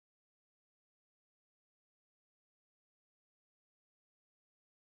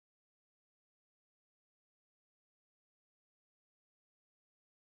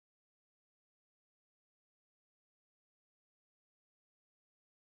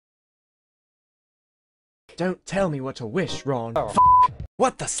Don't tell me what to wish, Ron.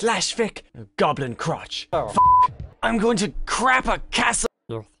 What the slash fic? Goblin crotch. I'm going to crap a castle.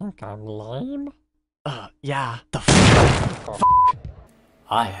 You think I'm lame? Yeah.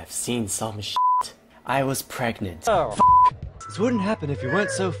 I have seen some shit. I was pregnant. This wouldn't happen if you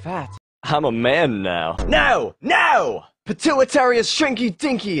weren't so fat. I'm a man now. No! No! Pituitary is shrinky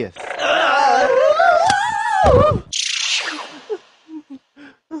dinky.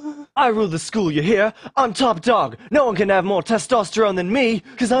 I rule the school, you hear? I'm top dog. No one can have more testosterone than me,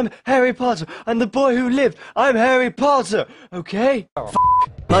 cause I'm Harry Potter. I'm the boy who lived. I'm Harry Potter, okay?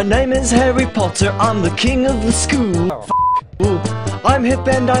 My name is Harry Potter. I'm the king of the school. I'm hip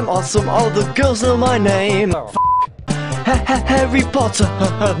and I'm awesome. All the girls know my name. Harry Potter,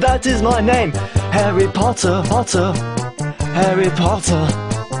 that is my name. Harry Potter, Potter, Harry Potter.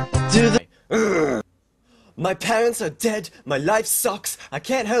 My parents are dead, my life sucks, I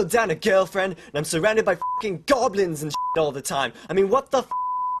can't hold down a girlfriend, and I'm surrounded by fucking goblins and shit all the time. I mean, what the f?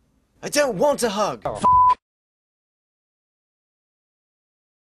 I don't want a hug.